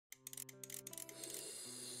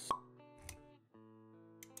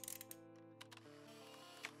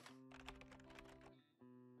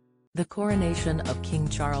The coronation of King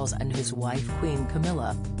Charles and his wife Queen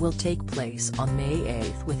Camilla will take place on May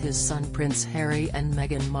 8 with his son Prince Harry and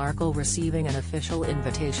Meghan Markle receiving an official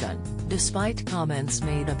invitation, despite comments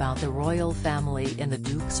made about the royal family in the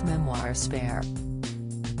Duke's memoir Spare.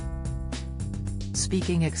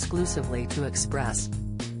 Speaking exclusively to Express.co.uk,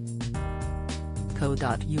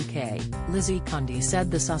 Lizzie Cundy said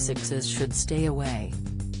the Sussexes should stay away.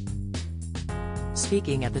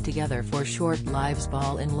 Speaking at the Together for Short Lives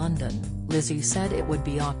ball in London, Lizzie said it would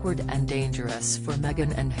be awkward and dangerous for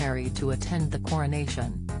Meghan and Harry to attend the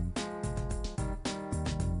coronation.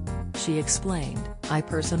 She explained, "I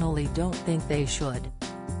personally don't think they should.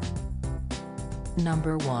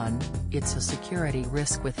 Number 1, it's a security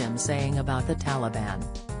risk with him saying about the Taliban.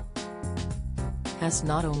 Has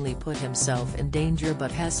not only put himself in danger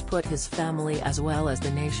but has put his family as well as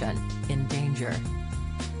the nation in danger.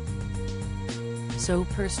 So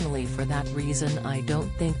personally for that reason I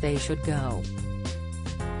don't think they should go."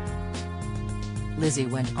 Lizzie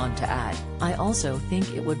went on to add, "I also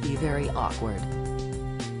think it would be very awkward.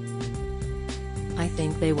 I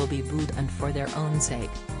think they will be booed, and for their own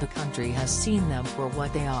sake, the country has seen them for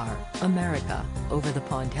what they are, America, over the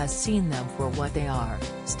pond has seen them for what they are,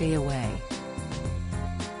 stay away."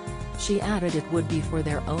 She added it would be for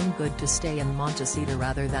their own good to stay in Montecito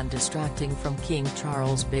rather than distracting from King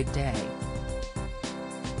Charles' big day.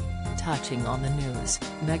 Touching on the news,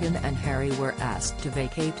 Meghan and Harry were asked to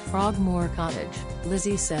vacate Frogmore Cottage.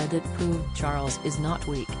 Lizzie said it proved Charles is not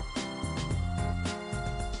weak.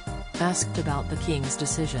 Asked about the King's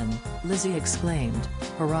decision, Lizzie exclaimed,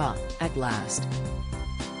 "Hurrah, at last.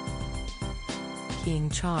 King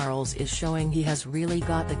Charles is showing he has really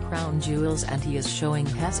got the crown jewels, and he is showing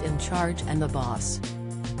he's in charge and the boss.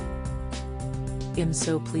 I'm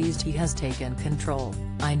so pleased he has taken control.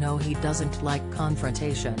 I know he doesn't like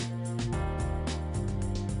confrontation.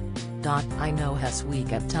 I know he's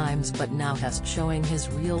weak at times but now he's showing his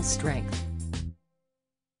real strength.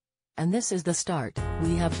 And this is the start,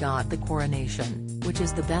 we have got the coronation, which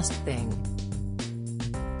is the best thing."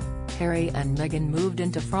 Harry and Meghan moved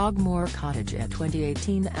into Frogmore Cottage in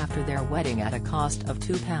 2018 after their wedding at a cost of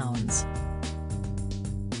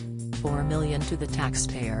 £2.4 million to the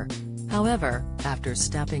taxpayer. However, after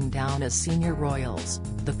stepping down as senior royals,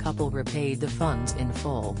 the couple repaid the funds in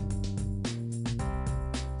full.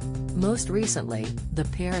 Most recently, the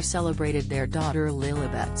pair celebrated their daughter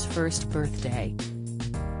Lilibet's first birthday.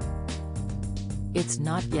 It's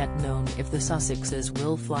not yet known if the Sussexes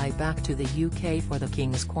will fly back to the UK for the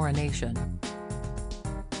King's coronation.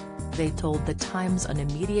 They told The Times an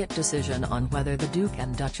immediate decision on whether the Duke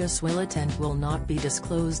and Duchess will attend will not be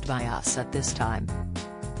disclosed by us at this time.